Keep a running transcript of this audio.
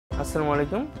আসসালামু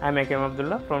আলাইকুম, আমি একেম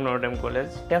Abdullah from Notre college.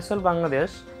 টেসল Bangladesh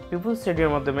পিপুল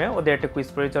স্টাডির মাধ্যমে ওদের একটা কুইজ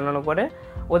পরিচালনা করে।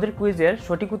 ওদের কুইজের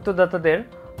সঠিক উত্তরদাতাদের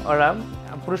ওরা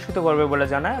পুরস্কৃত করবে বলে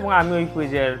জানায় এবং আমি ওই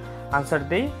কুইজের আনসার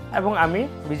দিই এবং আমি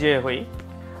বিজয়ী হই।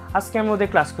 আজকে আমি ওদের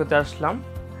ক্লাস করতে আসলাম।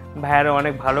 ভাইয়ারা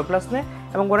অনেক ভালো ক্লাস নেয়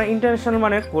এবং ওরা ইন্টারন্যাশনাল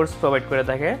মানের কোর্স প্রোভাইড করে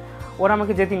থাকে। ওরা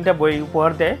আমাকে যে 3টা বই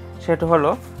উপহার দেয় সেটা হলো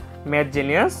math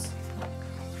genius,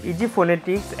 easy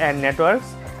phonetics and networks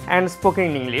and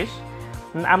spoken English.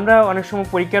 আমরা অনেক সময়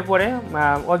পরীক্ষার পরে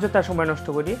অযথা সময় নষ্ট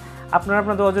করি। আপনারা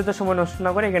আপনাদের অযথা সময় নষ্ট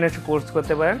না করে এখানে একটা কোর্স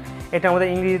করতে পারেন। এটা আমাদের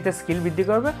ইংরেজিতে স্কিল বৃদ্ধি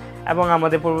করবে এবং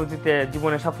আমাদের পরবর্তীতে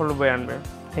জীবনে সাফল্য বয়ে আনবে।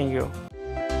 Thank you.